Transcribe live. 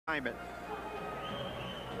it.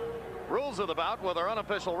 Rules of the bout with our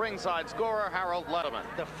unofficial ringside scorer, Harold Letterman.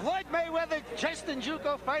 The Floyd Mayweather Justin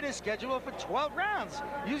Juuko fight is scheduled for 12 rounds,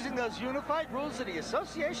 using those unified rules of the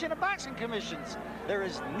Association of Boxing Commissions. There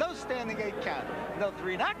is no standing 8 count, no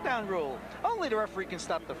 3 knockdown rule. Only the referee can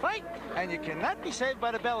stop the fight, and you cannot be saved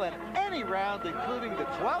by the bell in any round, including the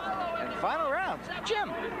 12th and final rounds.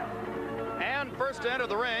 Jim. And first to enter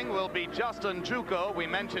the ring will be Justin Juuko. We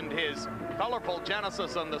mentioned his colorful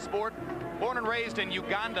genesis in the sport. Born and raised in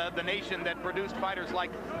Uganda, the nation that produced fighters like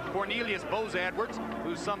Cornelius Bose Edwards,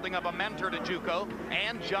 who's something of a mentor to Juuko,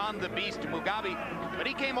 and John the Beast Mugabe. But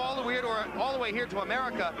he came all the way here to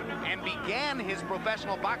America and began his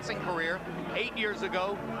professional boxing career 8 years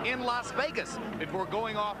ago in Las Vegas before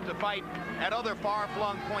going off to fight at other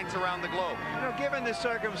far-flung points around the globe. You know, given the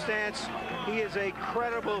circumstance, he is a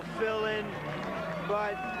credible fill-in,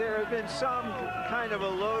 but there has been some kind of a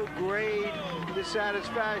low-grade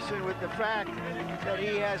dissatisfaction with the fact that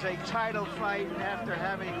he has a title fight after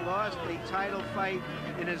having lost a title fight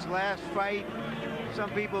in his last fight. Some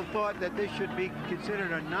people thought that this should be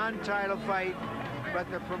considered a non-title fight, but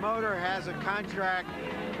the promoter has a contract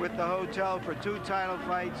with the hotel for 2 title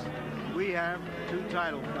fights. We have 2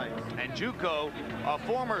 title fights. And Juuko, a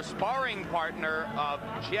former sparring partner of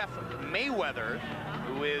Jeff Mayweather,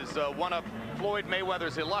 who is one of Floyd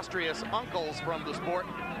Mayweather's illustrious uncles from the sport.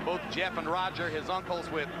 Both Jeff and Roger, his uncles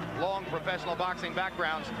with long professional boxing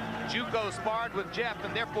backgrounds. Juuko sparred with Jeff,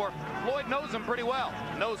 and therefore Floyd knows him pretty well,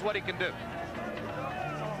 knows what he can do.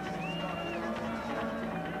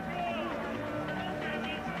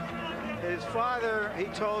 His father, he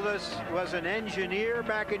told us, was an engineer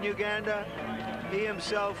back in Uganda. He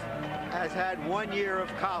himself has had 1 year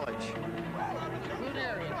of college.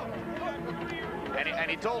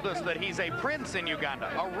 And he told us that he's a prince in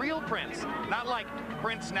Uganda, a real prince, not like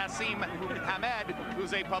Prince Nassim Hamed,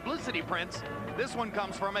 who's a publicity prince. This one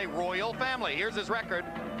comes from a royal family. Here's his record.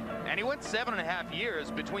 And he went 7.5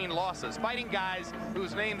 years between losses, fighting guys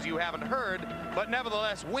whose names you haven't heard, but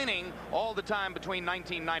nevertheless winning all the time between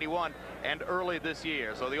 1991 and early this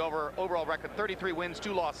year. So the overall record, 33 wins,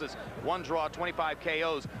 2 losses, 1 draw, 25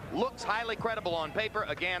 KOs. Looks highly credible on paper.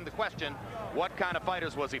 Again, the question, what kind of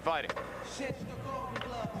fighters was he fighting?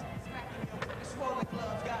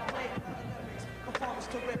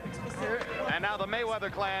 And now the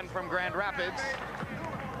Mayweather clan from Grand Rapids.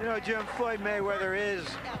 You know, Jim, Floyd Mayweather is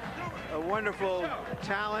a wonderful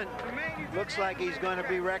talent. Looks like he's going to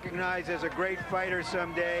be recognized as a great fighter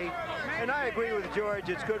someday. And I agree with George.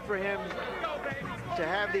 It's good for him to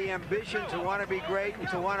have the ambition to want to be great and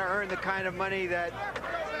to want to earn the kind of money that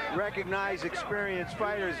recognized, experienced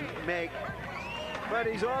fighters make. But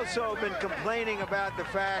he's also been complaining about the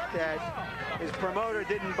fact that his promoter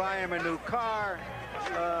didn't buy him a new car,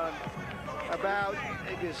 about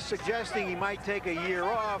suggesting he might take a year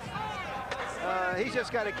off. He's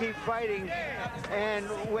just got to keep fighting. And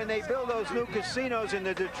when they build those new casinos in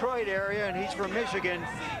the Detroit area, and he's from Michigan,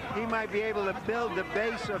 he might be able to build the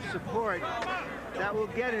base of support that will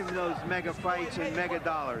get him those mega fights and mega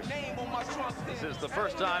dollars. This is the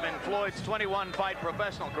first time in Floyd's 21-fight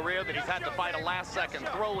professional career that he's had to fight a last-second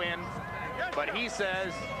throw-in. But he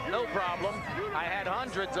says, no problem. I had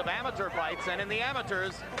hundreds of amateur fights, and in the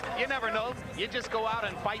amateurs, you never know. You just go out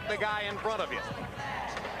and fight the guy in front of you.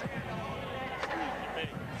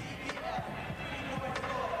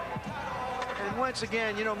 And once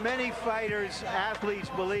again, you know, many fighters, athletes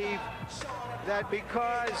believe that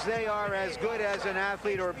because they are as good as an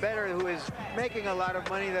athlete or better who is making a lot of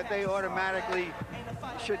money, that they automatically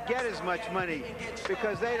should get as much money,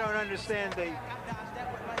 because they don't understand the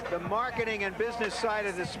marketing and business side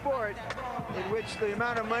of the sport, in which the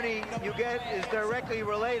amount of money you get is directly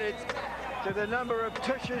related to the number of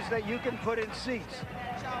tushes that you can put in seats.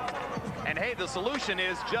 And hey, the solution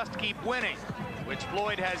is just keep winning, which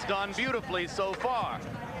Floyd has done beautifully so far.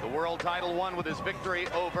 The world title won with his victory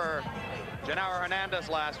over Genaro Hernandez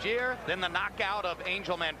last year, then the knockout of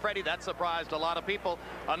Angel Manfredi. That surprised a lot of people.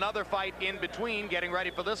 Another fight in between, getting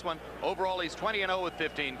ready for this one. Overall, he's 20-0 with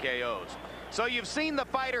 15 KOs. So you've seen the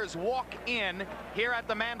fighters walk in here at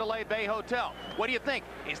the Mandalay Bay Hotel. What do you think?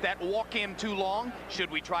 Is that walk-in too long?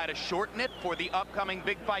 Should we try to shorten it for the upcoming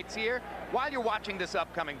big fights here? While you're watching this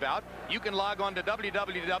upcoming bout, you can log on to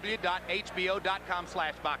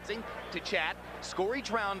www.hbo.com/boxing to chat, score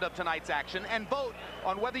each round of tonight's action, and vote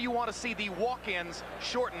on whether you want to see the walk-ins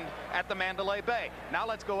shortened at the Mandalay Bay. Now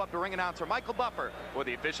let's go up to ring announcer Michael Buffer for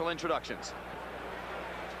the official introductions.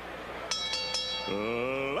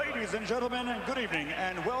 Ladies and gentlemen, good evening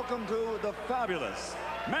and welcome to the fabulous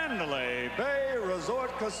Mandalay Bay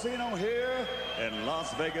Resort Casino here in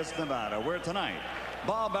Las Vegas, Nevada, where tonight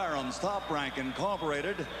Bob Arum's Top Rank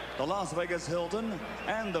Incorporated, the Las Vegas Hilton,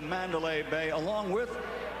 and the Mandalay Bay, along with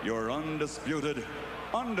your undisputed,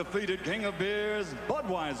 undefeated king of beers,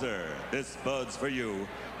 Budweiser. This Bud's for you.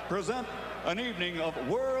 Present an evening of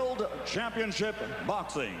World Championship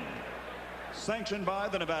Boxing, sanctioned by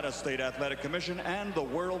the Nevada State Athletic Commission and the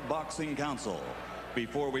World Boxing Council.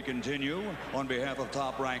 Before we continue, on behalf of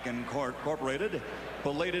Top Rank Incorporated,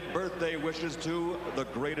 belated birthday wishes to the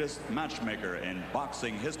greatest matchmaker in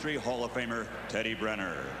boxing history, Hall of Famer Teddy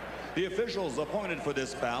Brenner. The officials appointed for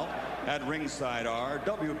this bout at ringside are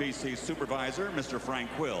WBC supervisor, Mr. Frank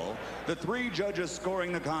Quill. The 3 judges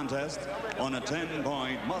scoring the contest on a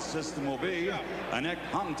 10-point must system will be Anek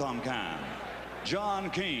Hongtongkam, John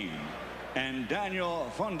Keane, and Daniel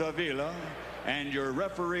Wiele, and your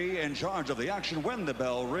referee in charge of the action when the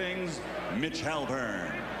bell rings, Mitch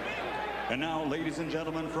Halpern. And now, ladies and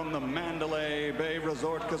gentlemen, from the Mandalay Bay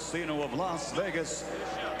Resort Casino of Las Vegas,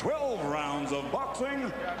 12 rounds of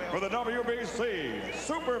boxing for the WBC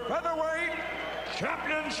Super Featherweight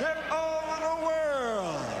Championship of the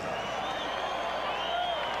World.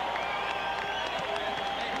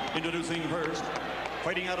 Introducing first,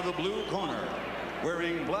 fighting out of the blue corner,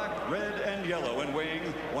 wearing black, red, and yellow and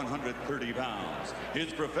weighing 130 pounds.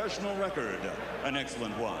 His professional record, an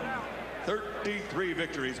excellent one. 33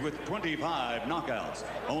 victories with 25 knockouts,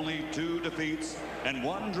 only 2 defeats and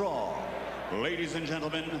 1 draw. Ladies and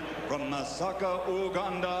gentlemen, from Masaka,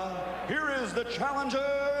 Uganda, here is the challenger,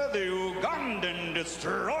 the Ugandan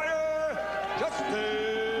destroyer, Justin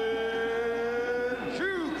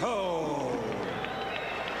Juuko.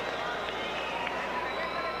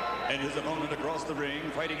 And his opponent across the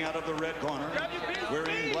ring, fighting out of the red corner,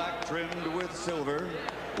 wearing black trimmed with silver,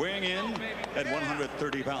 weighing in at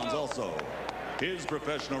 130 pounds also. His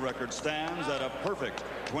professional record stands at a perfect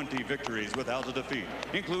 20 victories without a defeat,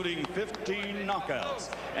 including 15 knockouts.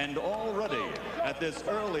 And already, at this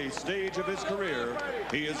early stage of his career,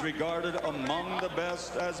 he is regarded among the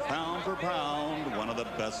best as pound for pound, one of the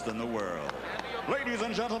best in the world. Ladies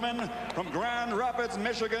and gentlemen, from Grand Rapids,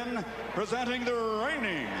 Michigan, presenting the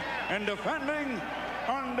reigning and defending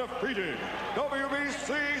undefeated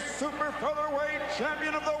WBC Super Featherweight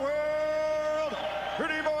Champion of the World,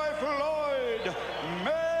 pretty boy Floyd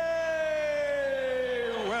Mayweather.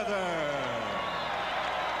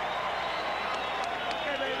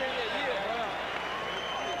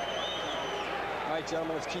 All right,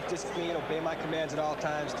 gentlemen, let's keep discipline, obey my commands at all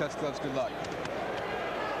times, touch gloves, good luck.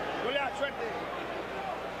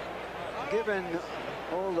 Given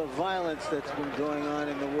all the violence that's been going on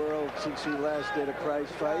in the world since we last did a prize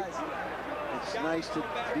fight, it's nice to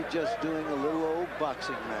be just doing a little old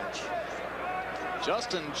boxing match.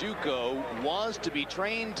 Justin Juuko was to be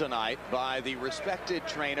trained tonight by the respected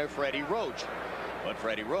trainer Freddie Roach. But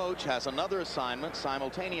Freddie Roach has another assignment,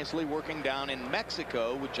 simultaneously working down in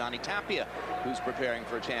Mexico with Johnny Tapia, who's preparing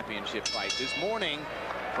for a championship fight. This morning,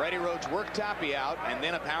 Freddie Roach worked Tapia out and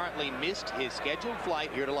then apparently missed his scheduled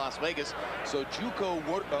flight here to Las Vegas. So Juuko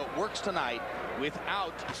works tonight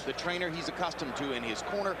without the trainer he's accustomed to in his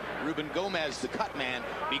corner. Ruben Gomez, the cut man,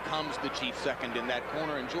 becomes the chief second in that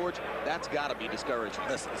corner. And George, that's got to be discouraging.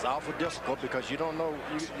 It's awful difficult because you don't know,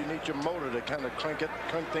 you need your motor to kind of crank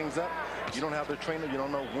things up. You don't have the trainer, you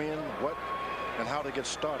don't know when, what, and how to get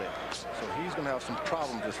started. So he's going to have some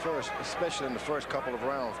problems at first, especially in the first couple of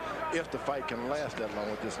rounds, if the fight can last that long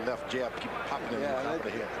with this left jab keep popping him on top of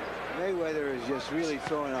the head. Mayweather is just really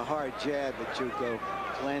throwing a hard jab at Juuko.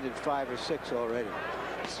 Landed 5 or 6 already.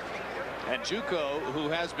 And Juuko, who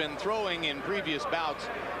has been throwing in previous bouts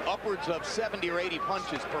upwards of 70 or 80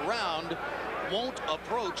 punches per round, won't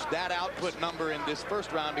approach that output number in this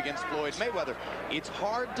first round against Floyd Mayweather. It's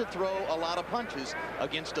hard to throw a lot of punches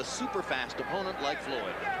against a super fast opponent like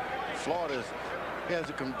Floyd. Floyd has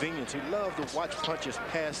a convenience. He loves to watch punches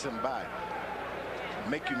pass him by,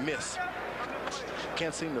 make you miss.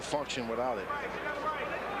 Can't seem to function without it.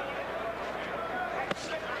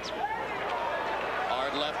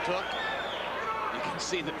 Hard left hook. You can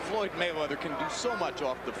see that Floyd Mayweather can do so much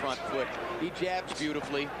off the front foot. He jabs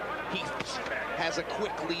beautifully. He has a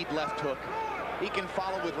quick lead left hook. He can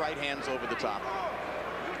follow with right hands over the top.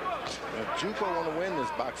 If Juuko want to win this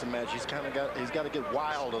boxing match, he's got to get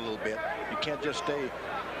wild a little bit. You can't just stay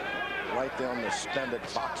right there on the standard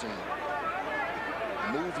boxing.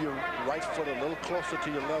 Move your right foot a little closer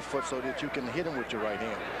to your left foot so that you can hit him with your right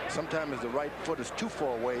hand. Sometimes the right foot is too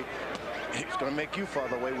far away. It's going to make you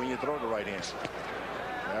farther away when you throw the right hand.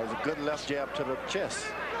 That was a good left jab to the chest.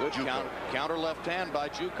 Good counter left hand by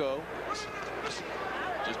Juuko.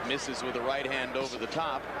 Just misses with the right hand over the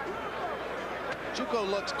top. Juuko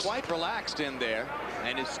looks quite relaxed in there.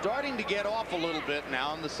 and is starting to get off a little bit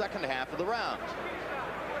now in the second half of the round.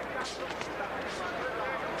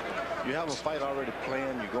 You have a fight already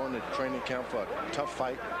planned. You go into training camp for a tough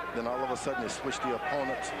fight. Then all of a sudden you switch the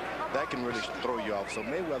opponents. That can really throw you off. So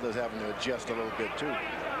Mayweather's having to adjust a little bit too.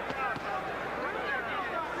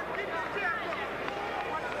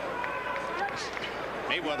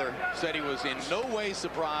 Mayweather said he was in no way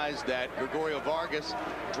surprised that Gregorio Vargas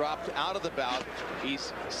dropped out of the bout. He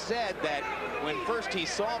said that when first he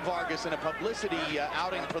saw Vargas in a publicity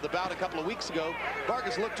outing for the bout a couple of weeks ago,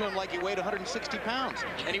 Vargas looked to him like he weighed 160 pounds.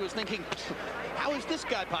 And he was thinking, how is this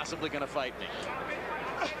guy possibly going to fight me?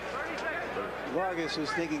 Vargas was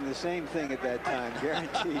thinking the same thing at that time,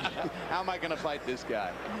 guaranteed. How am I going to fight this guy?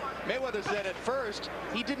 Mayweather said at first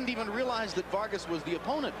he didn't even realize that Vargas was the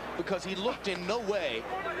opponent because he looked in no way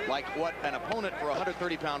like what an opponent for a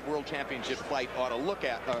 130-pound world championship fight ought to look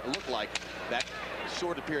like that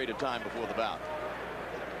short a period of time before the bout.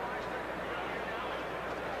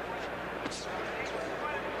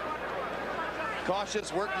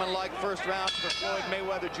 Cautious, workmanlike first round for Floyd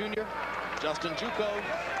Mayweather Jr. Justin Juuko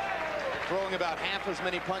throwing about half as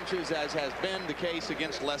many punches as has been the case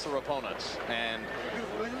against lesser opponents. And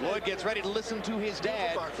Floyd gets ready to listen to his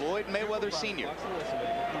dad, Floyd Mayweather Sr.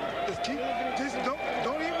 Just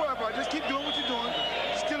don't even worry about it. Just keep doing what you're doing.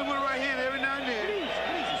 Just kill him with a right hand every now and then.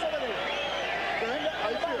 How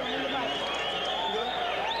you feel?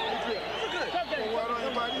 Good? How you feel? Water on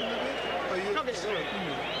your body a little bit? Are you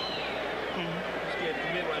scared to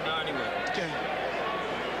commit right now anyway. Okay.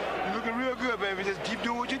 You're looking real good, baby. Just keep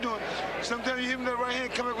doing what you're doing. Sometimes you hit him with the right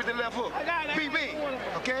hand, come back with the left hook. Bing, bing.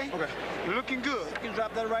 Okay? Okay. You're looking good. You can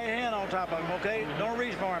drop that right hand on top of him, okay? Don't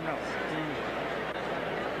reach for him, no.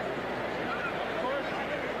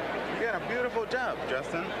 You got a beautiful job,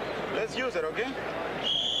 Justin. Let's use it, okay?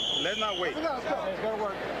 Let's not wait. Let's go. It's gonna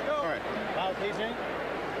work. Go. All right. Foul casing.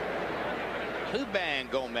 Halpern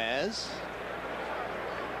Gomez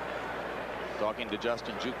talking to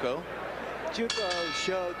Justin Juuko. Juuko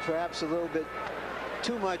showed perhaps a little bit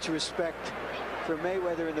too much respect for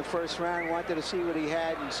Mayweather in the first round, wanted to see what he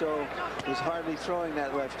had, and so was hardly throwing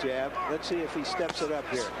that left jab. Let's see if he steps it up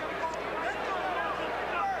here.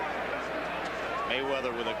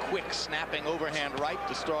 Mayweather with a quick snapping overhand right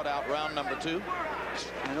to start out round number 2.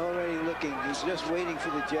 And already looking, he's just waiting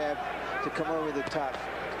for the jab to come over the top.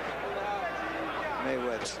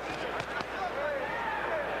 Mayweather.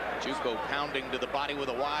 Juuko pounding to the body with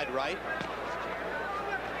a wide right.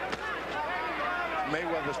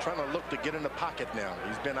 Mayweather's trying to look to get in the pocket now.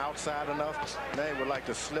 He's been outside enough. Now he would like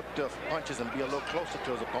to slip the punches and be a little closer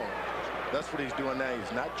to his opponent. That's what he's doing now.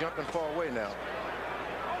 He's not jumping far away now.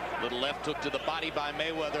 Little left hook to the body by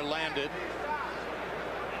Mayweather landed.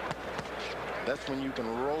 That's when you can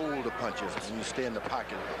roll the punches and you stay in the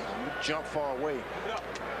pocket. When you jump far away,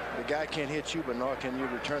 the guy can't hit you, but nor can you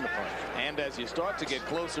return the punch. And as you start to get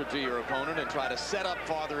closer to your opponent and try to set up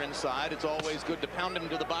farther inside, it's always good to pound him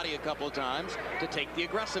to the body a couple of times to take the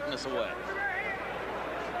aggressiveness away.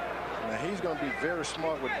 Now he's going to be very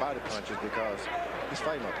smart with body punches because he's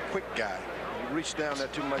fighting a quick guy. You reach down there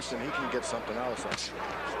too much and he can get something also.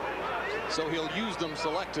 So he'll use them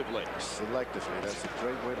selectively. Selectively, that's a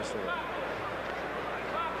great way to say it.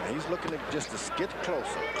 And he's looking at just to get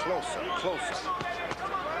closer, closer, closer.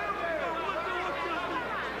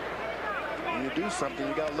 When you do something,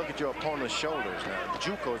 you got to look at your opponent's shoulders. Now,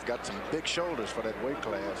 Juuko's got some big shoulders for that weight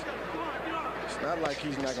class. It's not like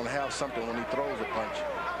he's not going to have something when he throws a punch.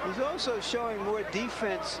 He's also showing more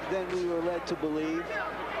defense than we were led to believe.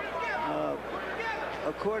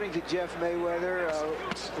 According to Jeff Mayweather,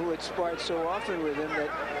 who had sparred so often with him, that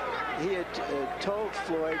he had told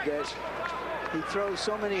Floyd that he throws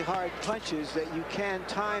so many hard punches that you can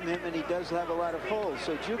time him, and he does have a lot of holes.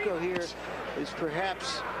 So Juuko here is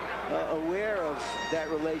perhaps aware of that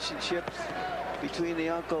relationship between the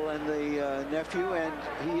uncle and the nephew, and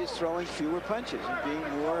he is throwing fewer punches and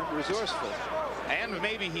being more resourceful. And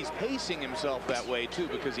maybe he's pacing himself that way too,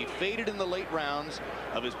 because he faded in the late rounds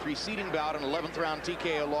of his preceding bout, an 11th round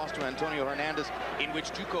TKO loss to Antonio Hernandez, in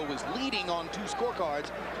which Juuko was leading on 2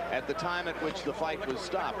 scorecards at the time at which the fight was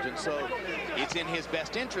stopped. And so it's in his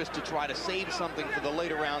best interest to try to save something for the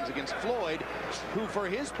later rounds against Floyd, who for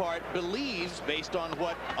his part believes, based on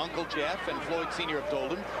what Uncle Jeff and Floyd Sr. have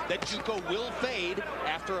told him, that Juuko will fade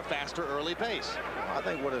after a faster early pace. I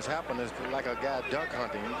think what has happened is like a guy duck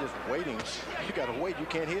hunting. You're just waiting. You got to wait. You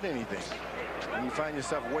can't hit anything. And you find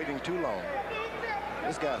yourself waiting too long.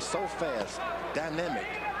 This guy's so fast, dynamic.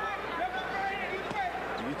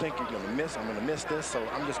 Do you think you're going to miss? I'm going to miss this, so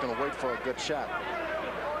I'm just going to wait for a good shot.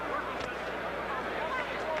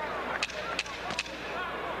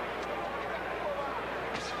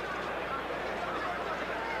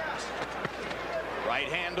 Right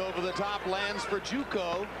hand over the top lands for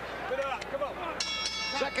Juuko.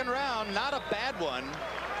 Second round, not a bad one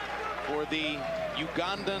for the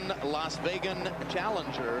Ugandan Las Vegas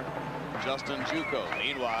challenger, Justin Juuko.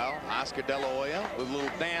 Meanwhile, Oscar De La Hoya with a little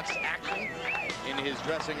dance action in his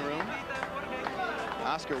dressing room.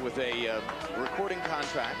 Oscar with a recording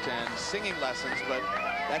contract and singing lessons, but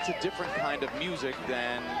that's a different kind of music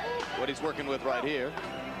than what he's working with right here.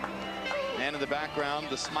 And in the background,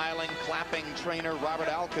 the smiling, clapping trainer, Robert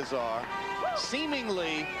Alcazar,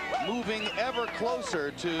 seemingly moving ever closer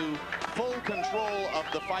to full control of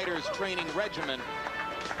the fighter's training regimen,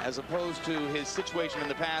 as opposed to his situation in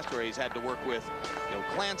the past where he's had to work with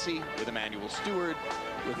Clancy, with Emmanuel Stewart,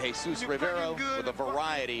 with Jesus Rivero, with a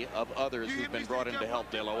variety of others who've been brought in to help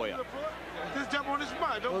De La Hoya.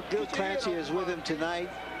 Well, Gil Clancy is with him tonight.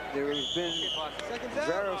 There have been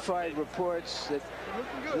verified reports that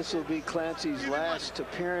this will be Clancy's last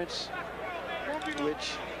appearance,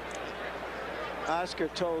 which Oscar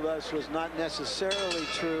told us was not necessarily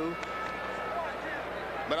true.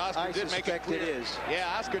 But Oscar did make it clear. It is.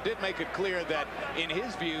 Yeah, Oscar did make it clear that, in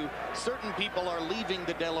his view, certain people are leaving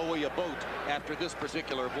the De La Hoya boat after this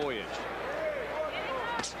particular voyage.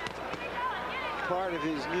 Part of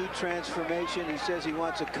his new transformation, he says he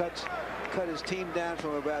wants to cut his team down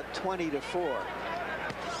from about 20 to 4.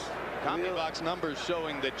 CompuBox numbers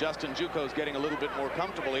showing that Justin Juuko is getting a little bit more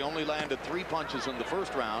comfortable. He only landed 3 punches in the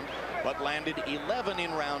first round, but landed 11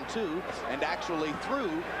 in round 2, and actually threw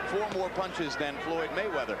 4 more punches than Floyd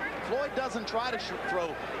Mayweather. Floyd doesn't try to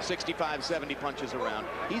throw 65, 70 punches around.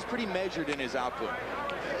 He's pretty measured in his output.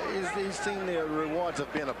 He's seen the rewards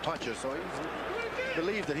of being a puncher, so he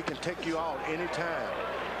believes that he can take you out anytime.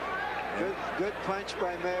 Good punch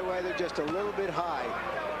by Mayweather, just a little bit high.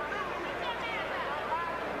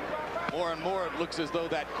 More and more, it looks as though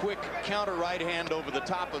that quick counter right hand over the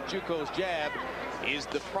top of Juuko's jab is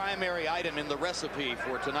the primary item in the recipe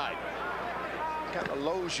for tonight. Kind of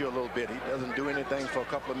lows you a little bit. He doesn't do anything for a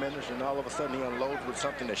couple of minutes, and all of a sudden he unloads with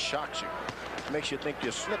something that shocks you. Makes you think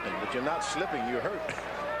you're slipping, but you're not slipping, you're hurt.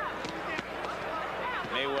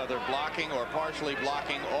 Mayweather blocking or partially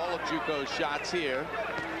blocking all of Juuko's shots here.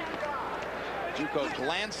 Juuko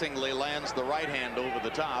glancingly lands the right hand over the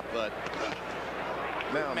top, but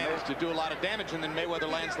now managed to do a lot of damage, and then Mayweather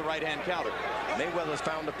lands the right hand counter. Mayweather's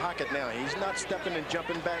found the pocket now. He's not stepping and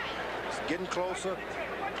jumping back. He's getting closer.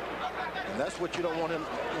 And that's what you don't want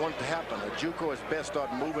to happen. Juuko is best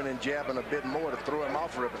start moving and jabbing a bit more to throw him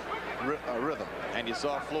off rhythm. And you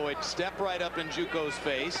saw Floyd step right up in Juuko's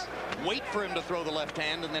face, wait for him to throw the left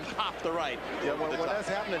hand, and then pop the right. Yeah, when that's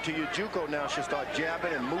happening to you, Juuko now should start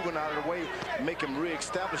jabbing and moving out of the way, make him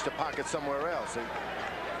reestablish the pocket somewhere else.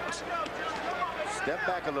 Step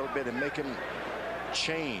back a little bit and make him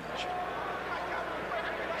change.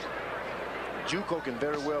 Juuko can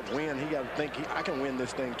very well win. He got to think, I can win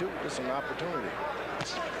this thing too. It's an opportunity.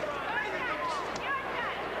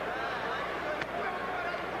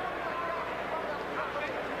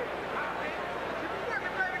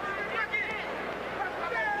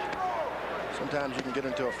 Sometimes you can get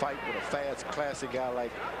into a fight with a fast, classy guy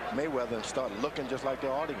like Mayweather and start looking just like the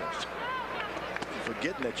audience,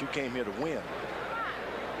 forgetting that you came here to win.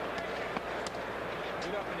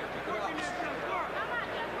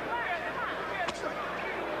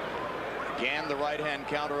 Again, the right hand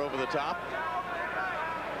counter over the top.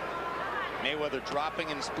 Mayweather dropping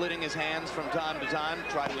and splitting his hands from time to time,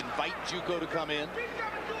 try to invite Juuko to come in.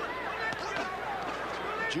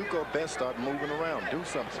 Juuko best start moving around, do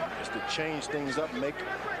something just to change things up, make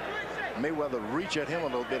Mayweather reach at him a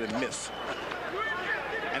little bit and miss.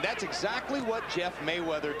 And that's exactly what Jeff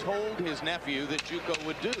Mayweather told his nephew that Juuko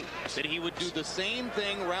would do, that he would do the same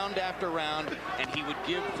thing round after round, and he would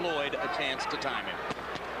give Floyd a chance to time him.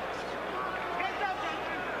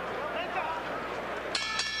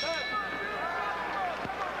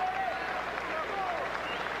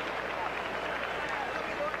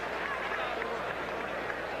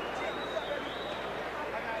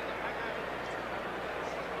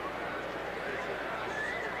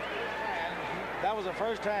 That was the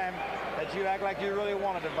first time that you act like you really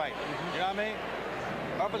wanted to fight. You know what I mean?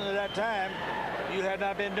 Up until that time, you had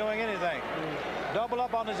not been doing anything. Double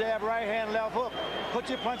up on the jab, right hand, left hook. Put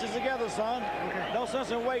your punches together, son. No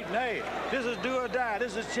sense in waiting. Hey, this is do or die.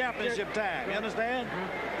 This is championship time. You understand?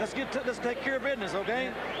 Let's take care of business,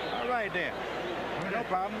 okay? All right then. No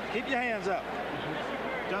problem. Keep your hands up.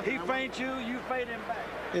 He feints you, you feint him back.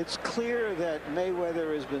 It's clear that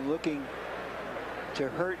Mayweather has been looking to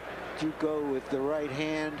hurt Juuko with the right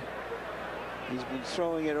hand. He's been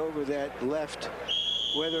throwing it over that left,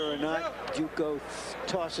 whether or not Juuko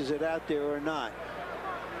tosses it out there or not.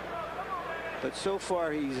 But so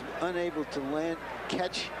far, he's unable to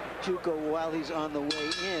catch Juuko while he's on the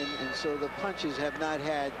way in, and so the punches have not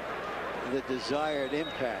had the desired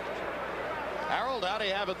impact. Harold, how do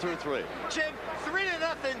you have it through 3? Jim,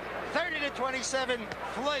 3-0, 30-27,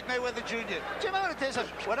 Floyd Mayweather Jr. Jim, I want to tell you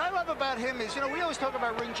something. What I love about him is, you know, we always talk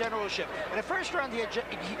about ring generalship. In the first round,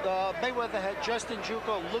 Mayweather had Justin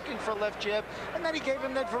Juuko looking for left jab, and then he gave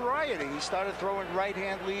him that variety. He started throwing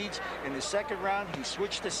right-hand leads. In the second round, he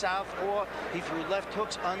switched to southpaw. He threw left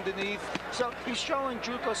hooks underneath. So he's showing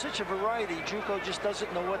Juuko such a variety. Juuko just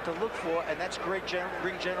doesn't know what to look for, and that's great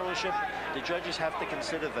ring generalship. The judges have to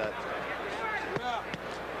consider that.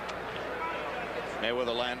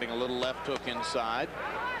 Mayweather landing a little left hook inside.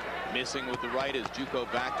 Missing with the right as Juuko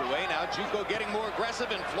backed away. Now Juuko getting more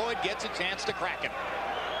aggressive, and Floyd gets a chance to crack him.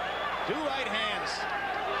 2 right hands.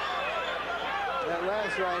 That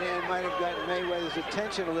last right hand might have gotten Mayweather's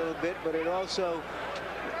attention a little bit, but it also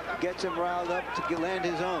gets him riled up to land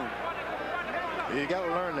his own. You got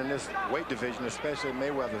to learn in this weight division, especially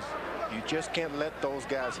Mayweather's, you just can't let those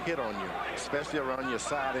guys hit on you, especially around your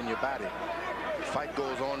side and your body. The fight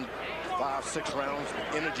goes on 5, 6 rounds.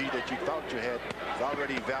 The energy that you thought you had is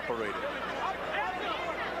already evaporated.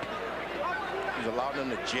 He's allowed them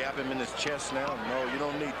to jab him in his chest now. No, you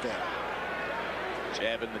don't need that.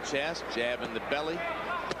 Jab in the chest, jab in the belly.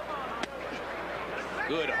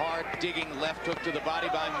 Good hard digging left hook to the body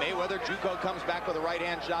by Mayweather. Juuko comes back with a right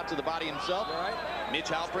hand shot to the body himself. Right. Mitch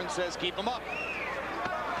Halpern says keep him up.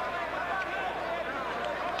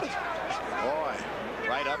 Boy.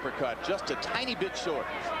 Right uppercut, just a tiny bit short.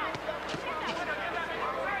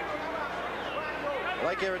 I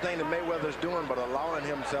like everything that Mayweather's doing, but allowing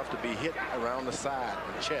himself to be hit around the side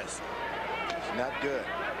and chest. It's not good.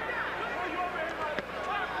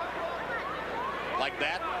 Like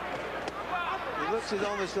that. It looks as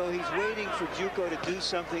almost though he's waiting for Juuko to do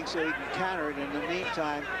something so he can counter it. In the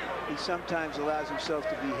meantime, he sometimes allows himself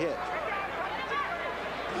to be hit.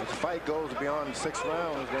 As the fight goes beyond 6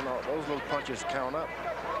 rounds, then those little punches count up.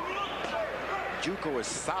 Juuko is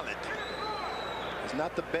solid. He's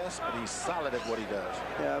not the best, but he's solid at what he does.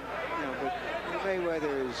 Yeah, you know, but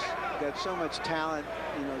Mayweather has got so much talent,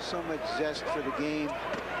 you know, so much zest for the game.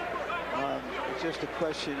 It's just a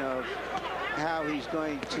question of how he's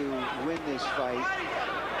going to win this fight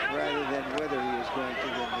rather than whether he is going to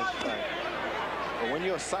win this fight. But when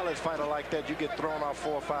you're a solid fighter like that, you get thrown out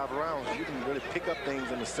 4 or 5 rounds. You can really pick up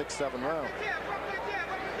things in the 6, 7 round.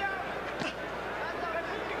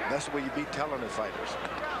 That's the way you beat talented fighters.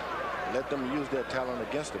 Let them use their talent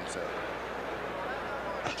against themselves.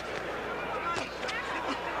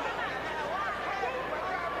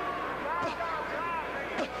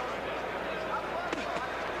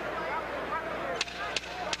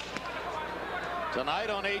 Tonight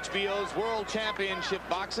on HBO's World Championship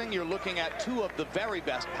Boxing, you're looking at 2 of the very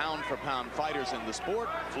best pound-for-pound fighters in the sport.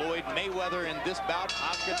 Floyd Mayweather in this bout,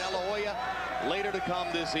 Oscar De La Hoya later to come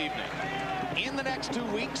this evening. In the next 2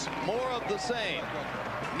 weeks, more of the same.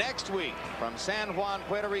 Next week, from San Juan,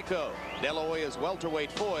 Puerto Rico, De La Hoya's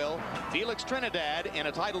welterweight foil, Felix Trinidad, in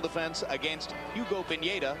a title defense against Hugo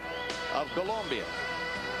Pineda of Colombia.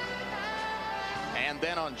 And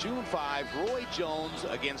then on June 5, Roy Jones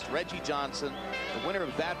against Reggie Johnson. The winner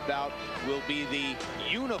of that bout will be the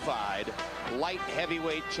unified light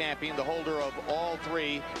heavyweight champion, the holder of all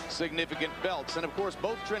 3 significant belts. And of course,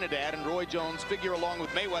 both Trinidad and Roy Jones figure along with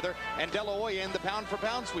Mayweather and De La Hoya in the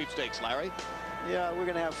pound-for-pound sweepstakes, Larry. Yeah, we're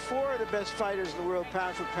going to have 4 of the best fighters in the world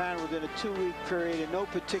pound for pound within a 2-week period in no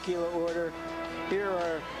particular order. Here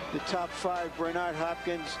are the top 5. Bernard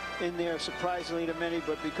Hopkins in there, surprisingly to many,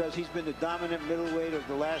 but because he's been the dominant middleweight of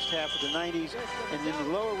the last half of the 90s. And in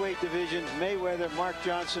the lower weight divisions, Mayweather, Mark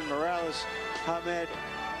Johnson, Morales, Hamed,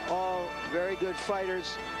 all very good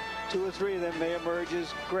fighters. 2 or 3 of them may emerge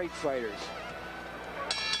as great fighters.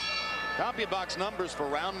 CompuBox numbers for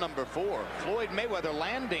round number 4. Floyd Mayweather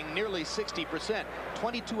landing nearly 60%,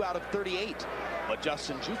 22 out of 38. But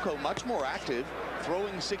Justin Juuko much more active,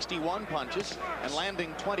 throwing 61 punches and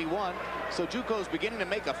landing 21. So Juuko's beginning to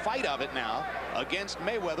make a fight of it now against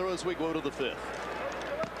Mayweather as we go to the 5th.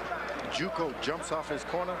 Juuko jumps off his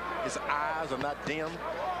corner. His eyes are not dim.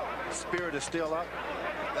 Spirit is still up.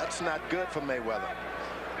 That's not good for Mayweather.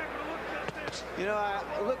 You know,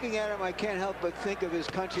 looking at him, I can't help but think of his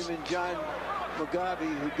countryman John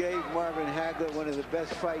Mugabe, who gave Marvin Hagler one of the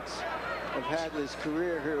best fights of Hagler's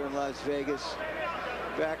career here in Las Vegas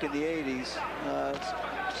back in the 80s.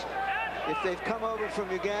 If they've come over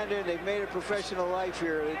from Uganda and they've made a professional life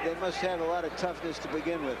here, they must have a lot of toughness to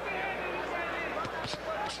begin with.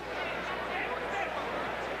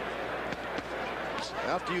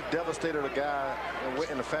 After you've devastated a guy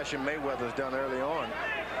in the fashion Mayweather's done early on,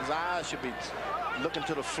 his eyes should be looking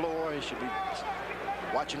to the floor. He should be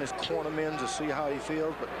watching his cornermen to see how he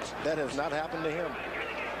feels, but that has not happened to him.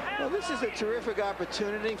 Well, this is a terrific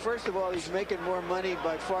opportunity. First of all, he's making more money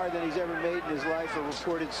by far than he's ever made in his life, a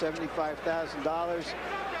reported $75,000.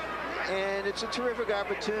 And it's a terrific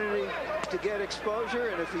opportunity to get exposure,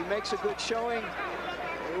 and if he makes a good showing,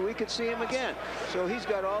 we could see him again. So he's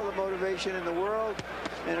got all the motivation in the world,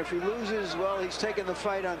 and if he loses, well, he's taking the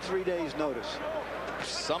fight on 3 days' notice.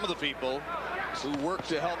 Some of the people who worked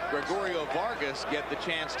to help Gregorio Vargas get the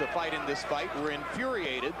chance to fight in this fight were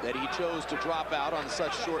infuriated that he chose to drop out on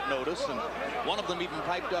such short notice, and one of them even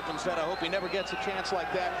piped up and said, I hope he never gets a chance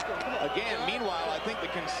like that again. Meanwhile, I think the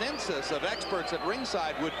consensus of experts at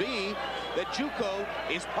ringside would be that Juuko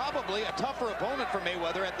is probably a tougher opponent for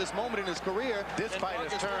Mayweather at this moment in his career. This fight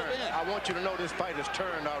has turned. I want you to know this fight has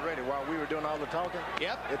turned already while we were doing all the talking.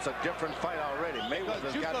 Yep. It's a different fight already.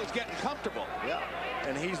 Mayweather's Juuko's getting comfortable. Yeah.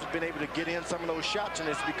 And he's been able to get in some of those shots, and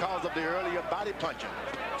it's because of the earlier body punching.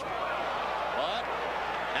 But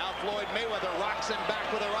now Floyd Mayweather rocks him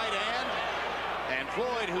back with a right hand. And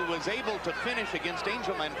Floyd, who was able to finish against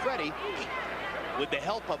Angel Manfredi with the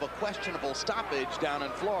help of a questionable stoppage down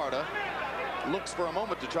in Florida, looks for a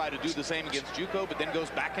moment to try to do the same against Juuko, but then goes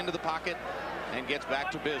back into the pocket and gets back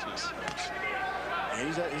to business.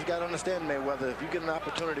 He's got to understand, Mayweather, if you get an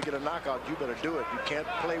opportunity to get a knockout, you better do it. You can't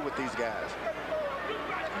play with these guys.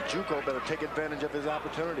 Juuko better take advantage of his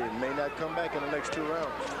opportunity and may not come back in the next 2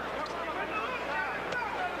 rounds.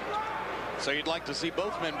 So you'd like to see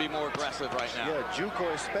both men be more aggressive right now? Yeah, Juuko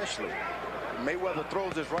especially. Mayweather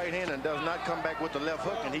throws his right hand and does not come back with the left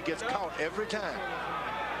hook, and he gets caught every time.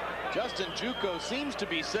 Justin, Juuko seems to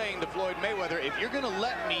be saying to Floyd Mayweather, if you're going to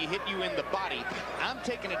let me hit you in the body, I'm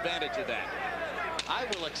taking advantage of that. I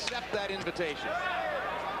will accept that invitation.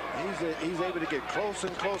 He's able to get closer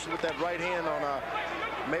and closer with that right hand on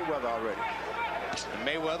Mayweather already. And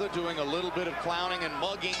Mayweather doing a little bit of clowning and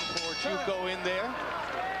mugging for Juuko in there.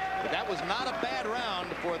 But that was not a bad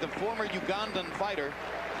round for the former Ugandan fighter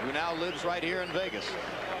who now lives right here in Vegas.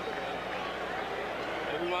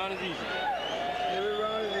 Every round is easy. Every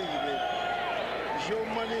round is easy, baby. It's your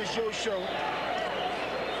money, it's your show.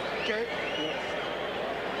 Okay?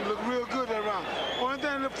 You look real good that round. Only thing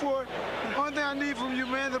I look for, only thing I need from you,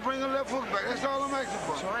 man, to bring a left hook back. That's all I'm asking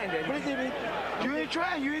for. Trying, baby. You ain't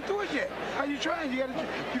trying. You ain't doing it yet. How you trying? You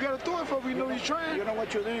gotta throw it for me. You know you're trying. You know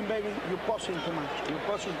what you're doing, baby? You're pushing too much. You're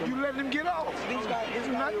pushing too much. You letting him get off. This guy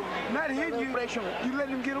not hitting you. You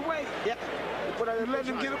letting him get away. Yep. You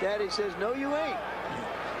letting him get away. Daddy says, no, you ain't.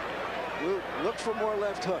 We'll look for more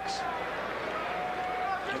left hooks.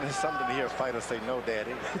 And it's something to hear a fighter say, no,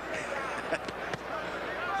 Daddy.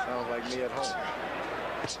 Sounds like me at home.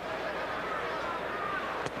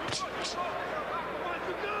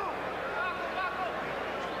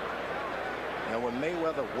 Now, when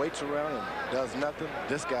Mayweather waits around and does nothing,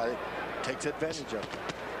 this guy takes advantage of it.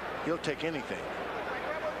 He'll take anything.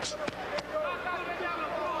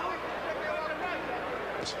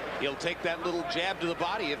 He'll take that little jab to the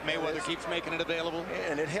body if Mayweather keeps making it available.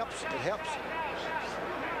 And it helps. It helps.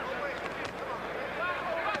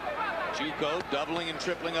 Juuko doubling and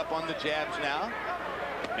tripling up on the jabs now.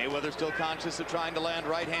 Mayweather still conscious of trying to land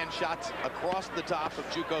right-hand shots across the top of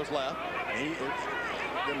Juuko's left.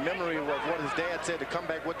 The memory of what his dad said to come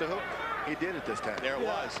back with the hook, he did it this time. There it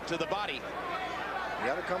was, to the body. You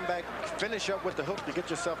got to come back, finish up with the hook to get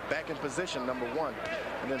yourself back in position, number one.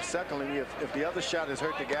 And then secondly, if the other shot has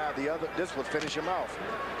hurt the guy, this will finish him off,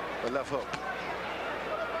 the left hook.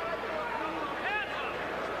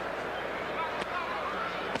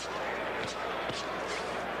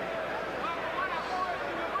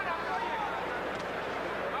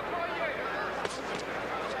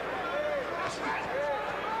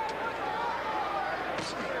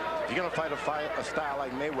 If you're going to fight a style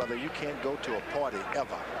like Mayweather, you can't go to a party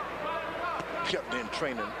ever. You've been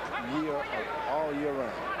training all year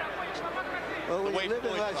round. Well, when you live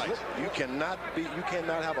in you cannot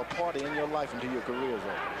have a party in your life until your career is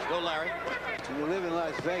over. Go, Larry. When you live in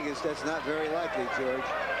Las Vegas, that's not very likely, George.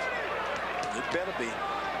 It better be.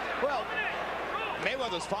 Well,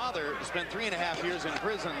 Mayweather's father spent 3.5 years in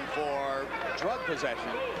prison for drug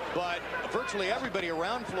possession, but virtually everybody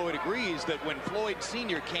around Floyd agrees that when Floyd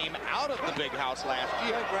Sr. came out of the big house last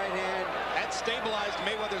year, right hand, that stabilized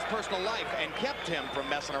Mayweather's personal life and kept him from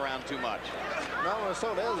messing around too much. No,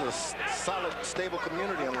 so there's a solid, stable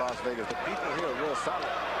community in Las Vegas. The people here are real solid.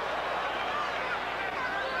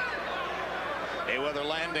 Mayweather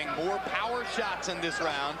landing more power shots in this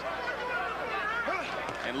round.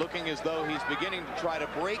 and looking as though he's beginning to try to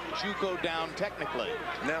break Juuko down technically.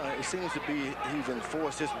 Now it seems to be he's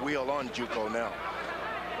enforced his will on Juuko now.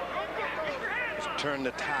 He's turned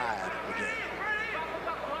the tide again.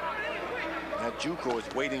 Now Juuko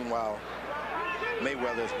is waiting while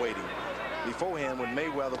Mayweather is waiting. Beforehand, when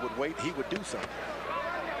Mayweather would wait, he would do something.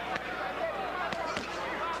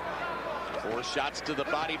 4 shots to the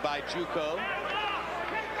body by Juuko.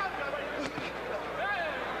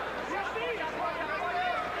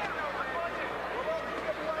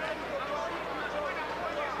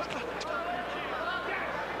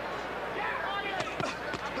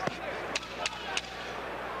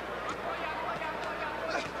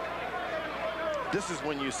 This is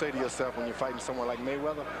when you say to yourself, when you're fighting someone like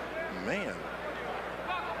Mayweather, man,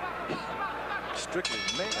 strictly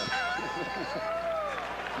man.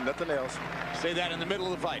 Nothing else. Say that in the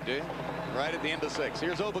middle of the fight, do you? Right at the end of 6.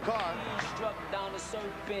 Here's Oba Carr. Struck down a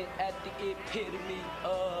serpent at the epitome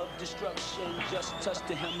of destruction. Just touched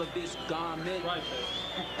the hem of his garment.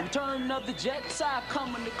 Return of the jets, I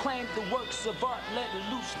coming to claim the works of art,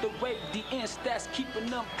 letting loose the radiance that's keeping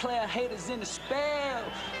them player haters in the spell.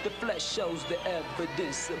 The flesh shows the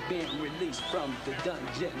evidence of being released from the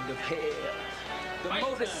dungeon of hell. The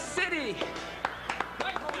Motor City.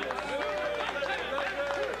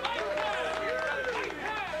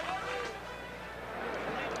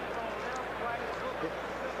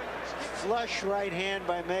 Flush right hand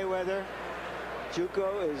by Mayweather.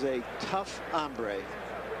 Juuko is a tough hombre.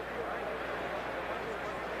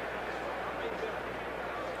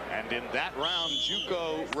 And in that round,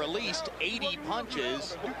 Juuko released 80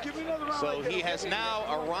 punches. So he has now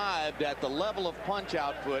arrived at the level of punch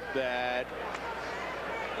output that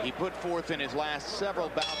he put forth in his last several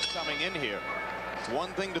bouts coming in here. It's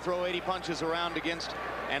one thing to throw 80 punches around against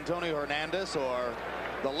Antonio Hernandez or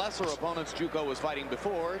the lesser opponents Juuko was fighting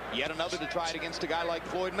before. Yet another to try it against a guy like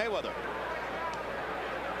Floyd Mayweather.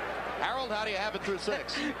 Harold, how do you have it through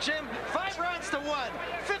 6? Jim, 5 rounds to 1.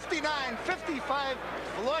 59-55,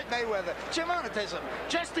 Floyd Mayweather. Jim, I want to tell you something.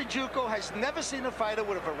 Justin Juuko has never seen a fighter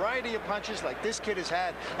with a variety of punches like this kid has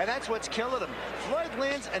had, and that's what's killing him. Floyd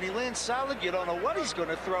lands, and he lands solid. You don't know what he's going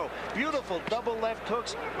to throw. Beautiful double left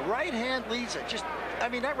hooks. Right hand leads it. Just, I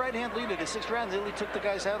mean, that right hand lead in the 6th round nearly took the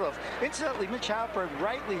guy's head off. Incidentally, Mitch Halpern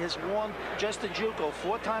rightly has warned Justin Juuko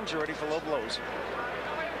 4 times already for low blows.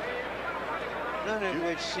 None of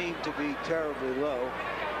which seemed to be terribly low.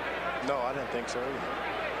 No, I didn't think so either.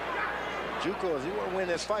 Juuko, if you want to win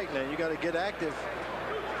this fight, man, you got to get active.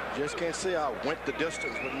 Just can't say I went the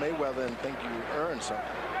distance with Mayweather and think you earned something.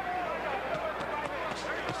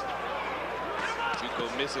 Juuko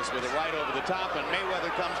misses with a right over the top, and Mayweather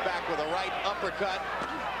comes back with a right uppercut.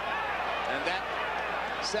 And that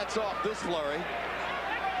sets off this flurry.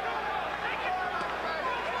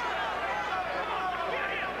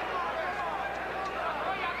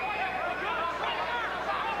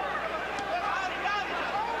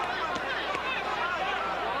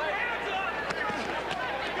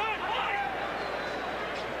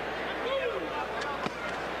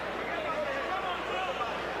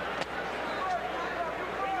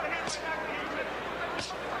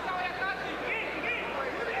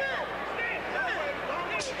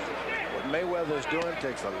 Mayweather is doing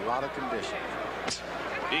takes a lot of condition.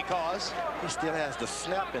 Because he still has the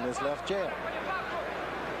snap in his left jab.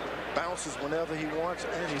 Bounces whenever he wants,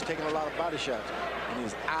 and he's taking a lot of body shots. And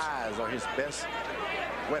his eyes are his best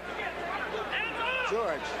weapon.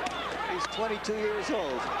 George, he's 22 years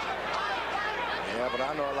old. Yeah, but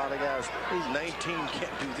I know a lot of guys. He's 19,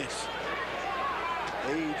 can't do this.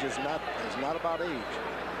 Age is not about age.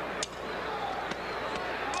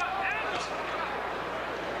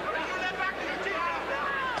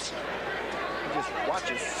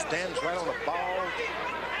 Watches, stands right on the ball,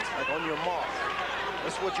 like on your mark.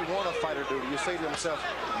 That's what you want a fighter to do. You say to himself,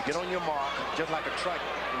 you get on your mark, just like a track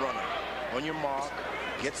runner. On your mark,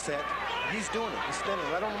 get set. He's doing it. He's standing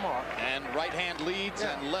right on the mark. And right hand leads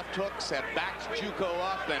and left hooks have backed Juuko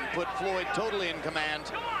up and put Floyd totally in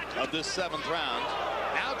command of this 7th round.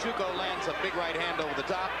 Now Juuko lands a big right hand over the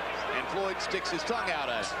top, and Floyd sticks his tongue out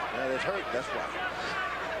at it. Yeah, it's hurt, that's why.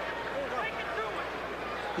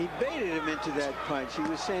 He baited him into that punch. He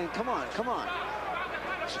was saying, come on, come on.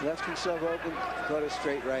 Left himself open, caught a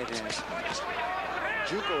straight right hand.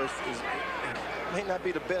 Juuko may not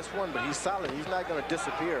be the best one, but he's solid. He's not going to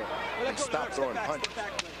disappear and stop throwing punches.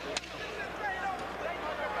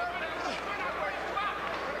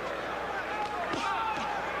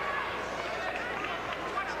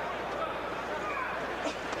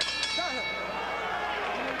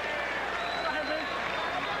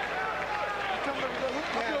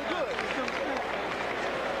 I feel good.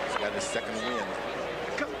 He's got his 2nd win.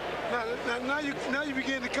 Now you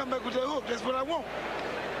begin to come back with that hook. That's what I want.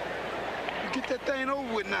 You get that thing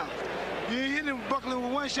over with now. You ain't hitting him buckling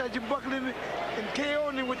with one shot. You're buckling him and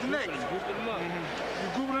KOing him with the next. Grouping him up.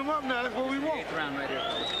 You're grouping him up now. That's what we want. 8th round right here.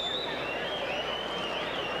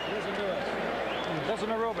 Listen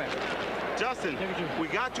to Ruben. Justin, we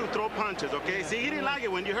got to throw punches, okay? See, he didn't like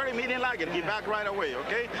it. When you hurt him, he didn't like it. He backed right away,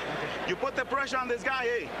 okay? You put the pressure on this guy,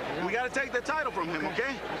 hey, we got to take the title from him,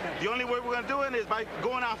 okay? The only way we're going to do it is by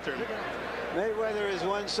going after him. Mayweather has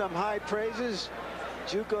won some high praises.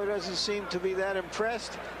 Juuko doesn't seem to be that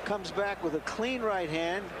impressed. Comes back with a clean right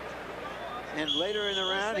hand. And later in the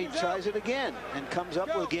round, he tries it again and comes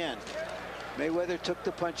up again. Mayweather took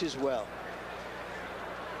the punches well.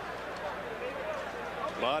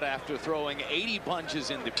 But after throwing 80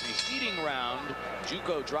 punches in the preceding round,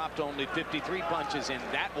 Juuko dropped only 53 punches in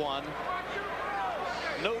that one.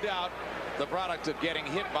 No doubt the product of getting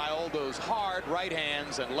hit by all those hard right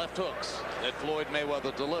hands and left hooks that Floyd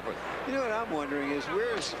Mayweather delivered. You know what I'm wondering is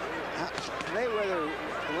where's Mayweather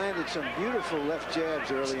landed some beautiful left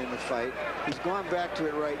jabs early in the fight. He's gone back to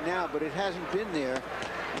it right now, but it hasn't been there.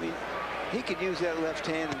 I mean, he could use that left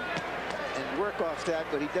hand and work off that,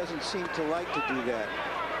 but he doesn't seem to like to do that.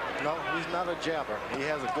 No, he's not a jabber. He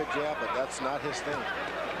has a good jab, but that's not his thing.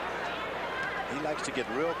 He likes to get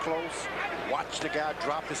real close, watch the guy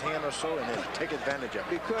drop his hand or so, and then take advantage of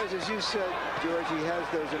it. Because, as you said, George, he has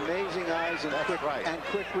those amazing eyes and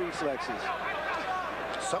quick reflexes.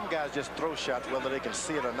 Some guys just throw shots whether they can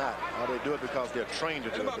see it or not, or they do it because they're trained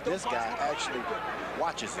to do it. But this guy actually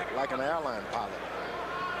watches it like an airline pilot.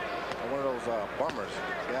 Or one of those bombers,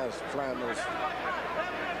 guys flying those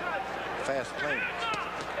fast planes.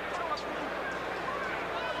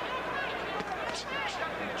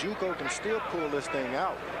 Juuko can still pull this thing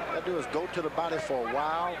out. All do is go to the body for a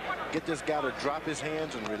while, get this guy to drop his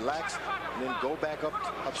hands and relax, and then go back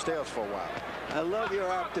upstairs for a while. I love your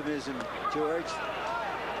optimism, George.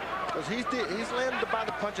 Because he's landed the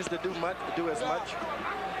body punches to do as much.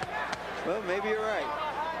 Well, maybe you're right.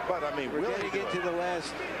 But I mean, we're getting into the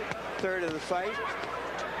last third of the fight.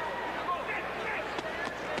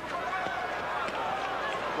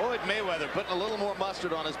 Floyd Mayweather putting a little more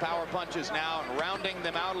mustard on his power punches now and rounding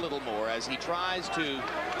them out a little more as he tries to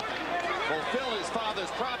fulfill his father's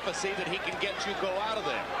prophecy that he can get Juuko out of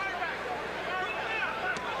there.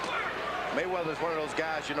 Mayweather's one of those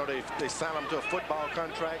guys, you know, they sign him to a football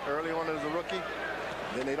contract early on as a rookie.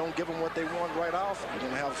 Then they don't give him what they want right off. You're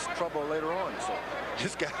going to have trouble later on. So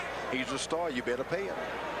this guy, he's a star. You better pay him.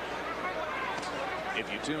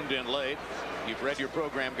 If you tuned in late, you've read your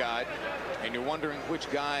program guide, and you're wondering which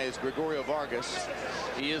guy is Gregorio Vargas,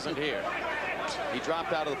 he isn't here. He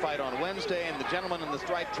dropped out of the fight on Wednesday, and the gentleman in the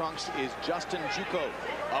striped trunks is Justin Juuko,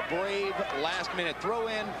 a brave last-minute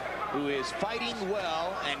throw-in who is fighting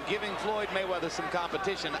well and giving Floyd Mayweather some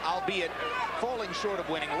competition, albeit falling short of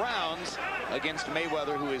winning rounds against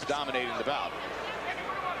Mayweather, who is dominating the bout.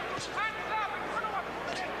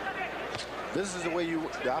 This is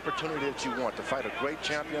the opportunity that you want to fight a great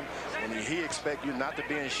champion. When he expects you not to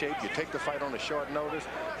be in shape, you take the fight on a short notice,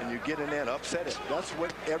 and you get in there and upset it. That's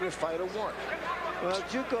what every fighter wants. Well,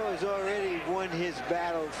 Juuko has already won his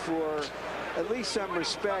battle for at least some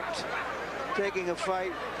respect, taking a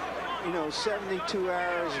fight, you know, 72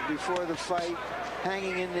 hours before the fight,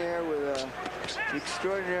 hanging in there with an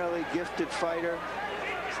extraordinarily gifted fighter.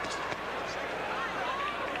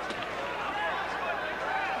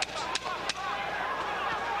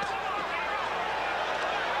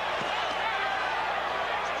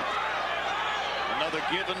 Another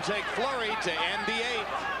give and take flurry to end the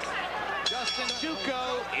 8th. Justin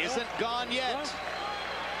Juuko isn't gone yet.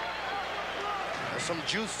 There's some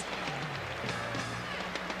juice.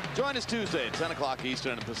 Join us Tuesday at 10 o'clock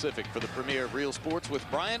Eastern and Pacific for the premiere of Real Sports with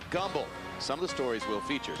Bryant Gumbel. Some of the stories will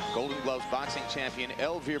feature Golden Gloves boxing champion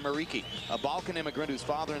Elvir Mariki, a Balkan immigrant whose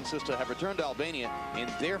father and sister have returned to Albania in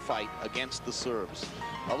their fight against the Serbs.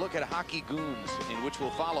 A look at Hockey Goons, in which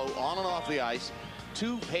we'll follow on and off the ice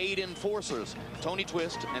two paid enforcers, Tony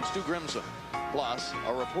Twist and Stu Grimson. Plus,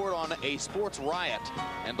 a report on a sports riot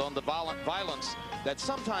and on the violence that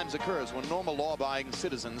sometimes occurs when normal law-abiding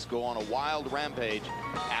citizens go on a wild rampage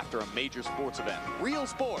after a major sports event. Real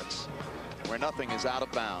Sports, where nothing is out of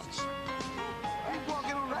bounds. He's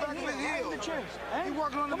walking on the back of his heel. He's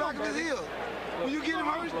walking on the back of his heel. When you get him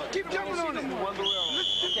hurt, keep jumping on him.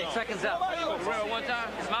 Okay, seconds out. Real one time.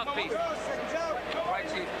 Mouthpiece. Right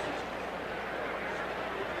cheek.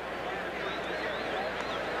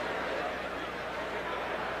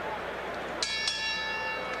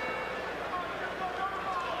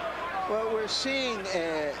 Well, we're seeing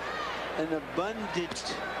an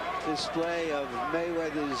abundant display of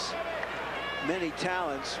Mayweather's many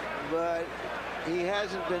talents, but he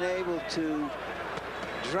hasn't been able to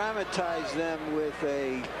dramatize them with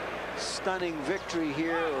a stunning victory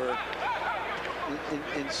here, or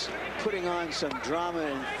in putting on some drama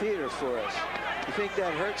and theater for us. You think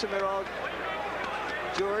that hurts him at all,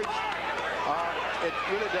 George? It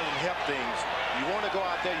really doesn't help things. You want to go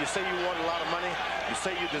out there, you say you want a lot of money, you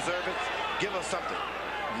say you deserve it, give us something.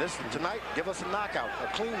 And this tonight, give us a knockout, a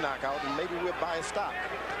clean knockout, and maybe we'll buy a stock.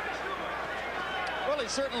 Well, he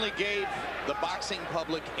certainly gave the boxing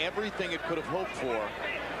public everything it could have hoped for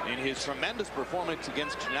in his tremendous performance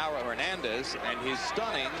against Gennaro Hernandez and his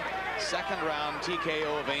stunning second-round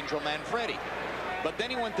TKO of Angel Manfredi. But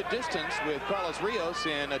then he went the distance with Carlos Rios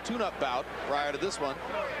in a tune-up bout prior to this one.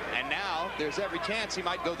 And now there's every chance he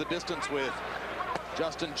might go the distance with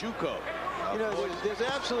Justin Juuko. You know, there's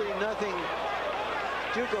absolutely nothing.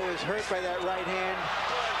 Juuko is hurt by that right hand.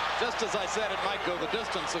 Just as I said, it might go the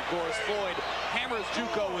distance, of course. Floyd hammers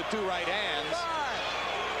Juuko with 2 right hands.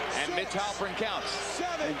 And Mitch Halpern counts.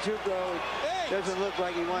 And Juuko doesn't look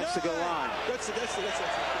like he wants to go on. That's it.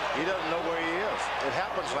 He doesn't know where he is. It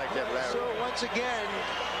happens like that, Larry. So once again,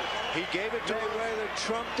 he gave it to Mayweather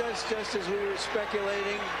trumped us just as we were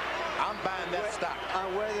speculating. I'm buying that stock.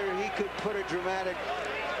 On whether he could put a dramatic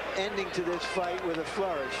ending to this fight with a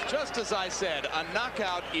flourish. Just as I said, a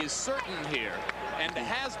knockout is certain here and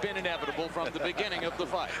has been inevitable from the beginning of the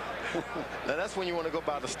fight. Now that's when you want to go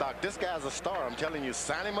buy the stock. This guy's a star. I'm telling you,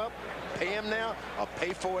 sign him up, pay him now, or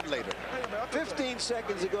pay for it later. 15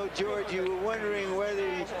 seconds ago, George, you were wondering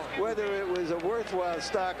whether it was a worthwhile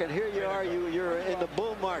stock, and here you are, you're in the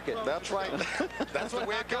bull market. That's right. That's the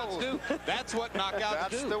way it goes. That's what knockouts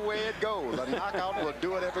do. That's the way it goes. A knockout will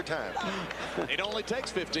do it every time. It only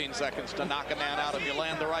takes 15 seconds to knock a man out if you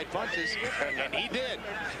land the right punches, and he did.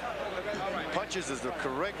 Punches is the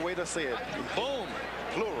correct way to say it. Boom.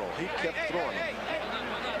 Plural. He kept throwing them.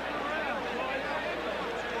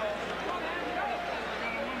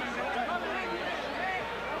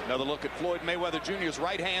 Another look at Floyd Mayweather Jr.'s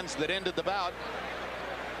right hands that ended the bout.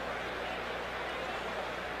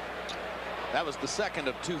 That was the second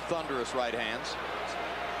of 2 thunderous right hands.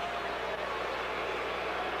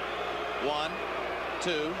 1,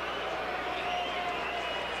 2.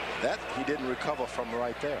 That he didn't recover from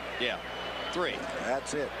right there. Yeah. 3.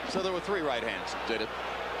 That's it. So there were 3 right hands that did it.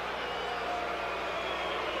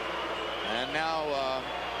 And now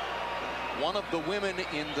one of the women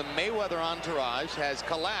in the Mayweather entourage has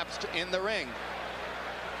collapsed in the ring.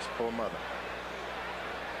 His poor mother.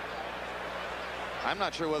 I'm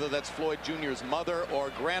not sure whether that's Floyd Jr.'s mother or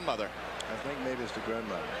grandmother. I think maybe it's the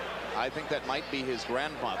grandmother. I think that might be his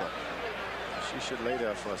grandmother. She should lay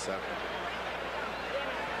there for a second.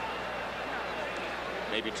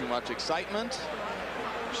 Maybe too much excitement.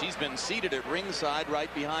 She's been seated at ringside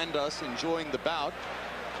right behind us, enjoying the bout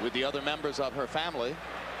with the other members of her family.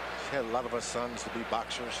 She had a lot of her sons to be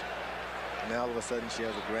boxers. Now all of a sudden she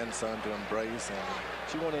has a grandson to embrace,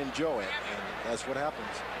 and she want to enjoy it, and that's what happens.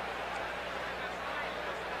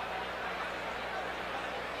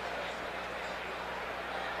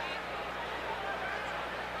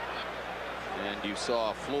 And you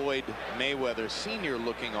saw Floyd Mayweather Sr.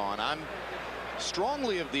 looking on. I'm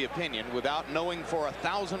strongly of the opinion, without knowing for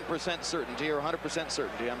 1,000% certainty or 100%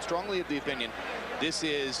 certainty, I'm strongly of the opinion this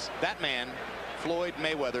is that man, Floyd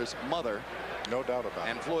Mayweather's mother. No doubt about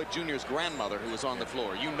it. And Floyd Jr.'s grandmother, who was on the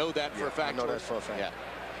floor. You know that for a fact? I know that for a fact. Yeah.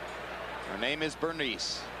 Her name is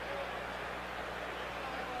Bernice.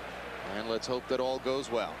 And let's hope that all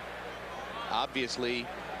goes well. Obviously,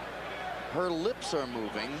 her lips are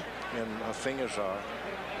moving. And her fingers are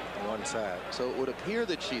on one side. So it would appear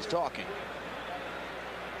that she's talking.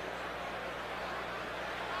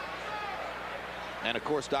 And of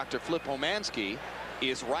course, Dr. Flip Homansky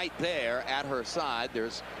is right there at her side.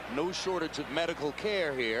 There's no shortage of medical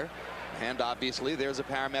care here. And obviously, there's a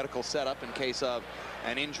paramedical setup in case of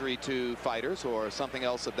an injury to fighters or something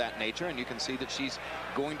else of that nature. And you can see that she's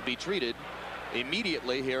going to be treated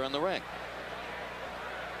immediately here in the ring.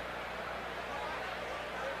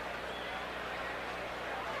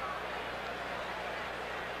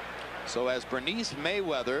 So as Bernice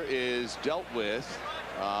Mayweather is dealt with,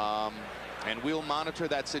 and we'll monitor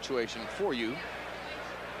that situation for you.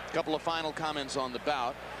 A couple of final comments on the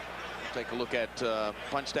bout. Take a look at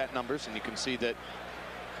punch stat numbers, and you can see that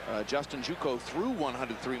Justin Juuko threw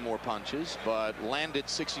 103 more punches, but landed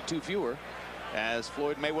 62 fewer, as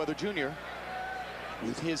Floyd Mayweather Jr.,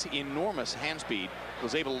 with his enormous hand speed,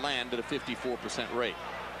 was able to land at a 54% rate.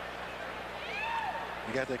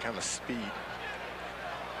 You got that kind of speed.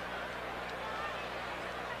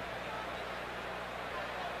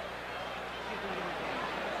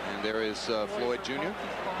 And there is Floyd Jr.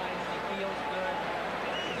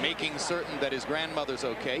 making certain that his grandmother's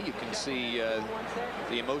okay. You can see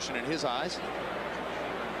the emotion in his eyes.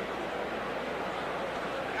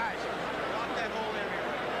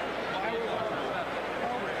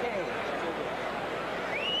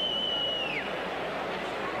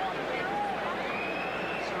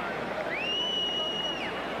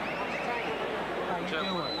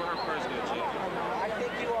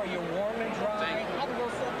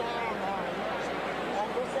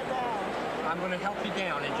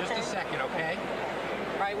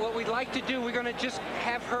 To do, we're going to just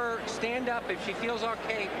have her stand up. If she feels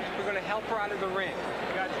okay, we're going to help her out of the ring.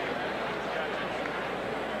 Gotcha.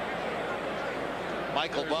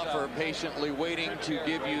 Michael Buffer patiently waiting to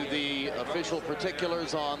give you the official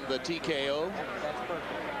particulars on the TKO.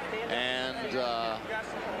 And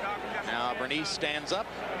now Bernice stands up.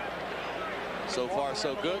 So far,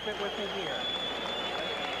 so good. Okay.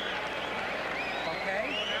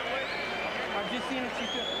 I'm just seeing if she's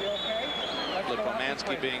okay.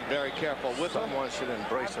 Lippomansky being very careful with him. Someone should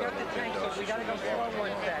embrace her a little bit, though. We got to go forward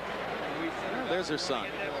with that. There's her son.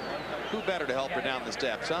 Who better to help her down the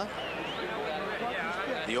steps, huh?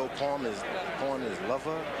 The old poem is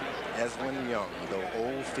lover, Eswin Young, though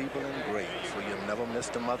old, feeble, and gray, for you never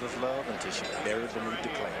missed a mother's love until she buried beneath the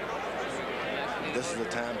clay. This is the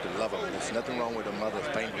time to love her. There's nothing wrong with a mother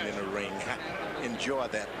fainting in the ring. Enjoy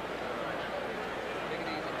that.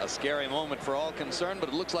 A scary moment for all concerned, but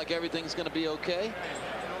it looks like everything's going to be okay.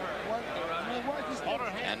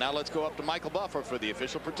 And now let's go up to Michael Buffer for the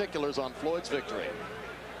official particulars on Floyd's victory.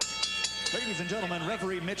 Ladies and gentlemen,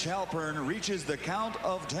 referee Mitch Halpern reaches the count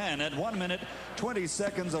of 10 at 1 minute, 20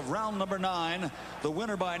 seconds of round number 9. The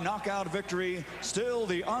winner by knockout victory, still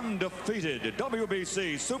the undefeated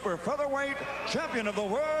WBC Super Featherweight Champion of the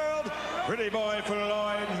World, Pretty Boy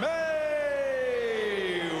Floyd Mayweather.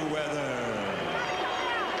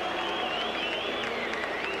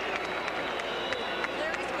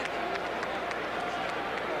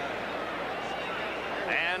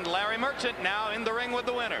 And Larry Merchant now in the ring with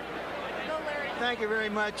the winner. Thank you very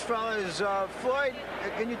much, fellas. Floyd,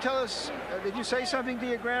 can you tell us, did you say something to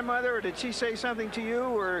your grandmother, or did she say something to you,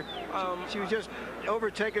 or she was just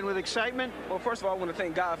overtaken with excitement? Well, first of all, I want to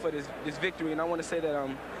thank God for this victory, and I want to say that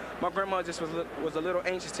my grandma just was a little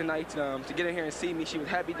anxious tonight to get in here and see me. She was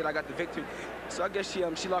happy that I got the victory, so I guess she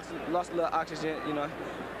lost a little oxygen, you know.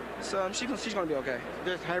 So she's gonna be okay.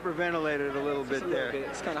 Just hyperventilated a little bit there.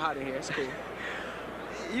 It's kind of hot in here. It's cool.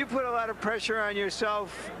 You put a lot of pressure on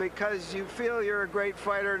yourself because you feel you're a great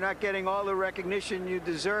fighter, not getting all the recognition you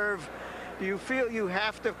deserve. Do you feel you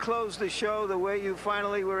have to close the show the way you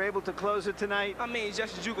finally were able to close it tonight? I mean,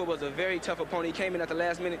 Juuko was a very tough opponent. He came in at the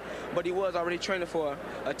last minute, but he was already training for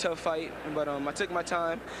a tough fight. But I took my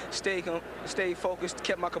time, stayed focused,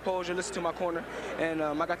 kept my composure, listened to my corner, and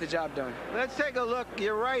I got the job done. Let's take a look.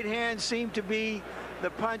 Your right hand seemed to be the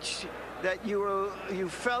punch that you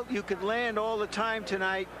felt you could land all the time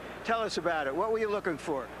tonight. Tell us about it. What were you looking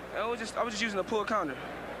for? I was just using a pull counter,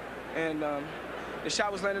 and the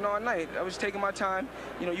shot was landing all night. I was taking my time,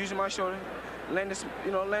 you know, using my shoulder,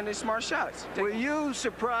 landing smart shots. Were you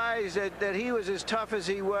surprised that he was as tough as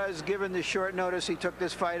he was, given the short notice he took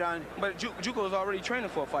this fight on? But Juuko was already training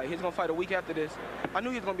for a fight. He's gonna fight a week after this. I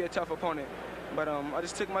knew he was gonna be a tough opponent, but I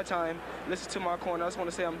just took my time, listened to my corner. I just want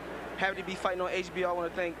to say I'm happy to be fighting on HBO. I want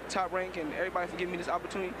to thank Top Rank and everybody for giving me this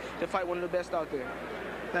opportunity to fight one of the best out there.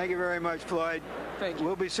 Thank you very much, Floyd. Thank you.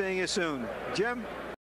 We'll be seeing you soon. Jim?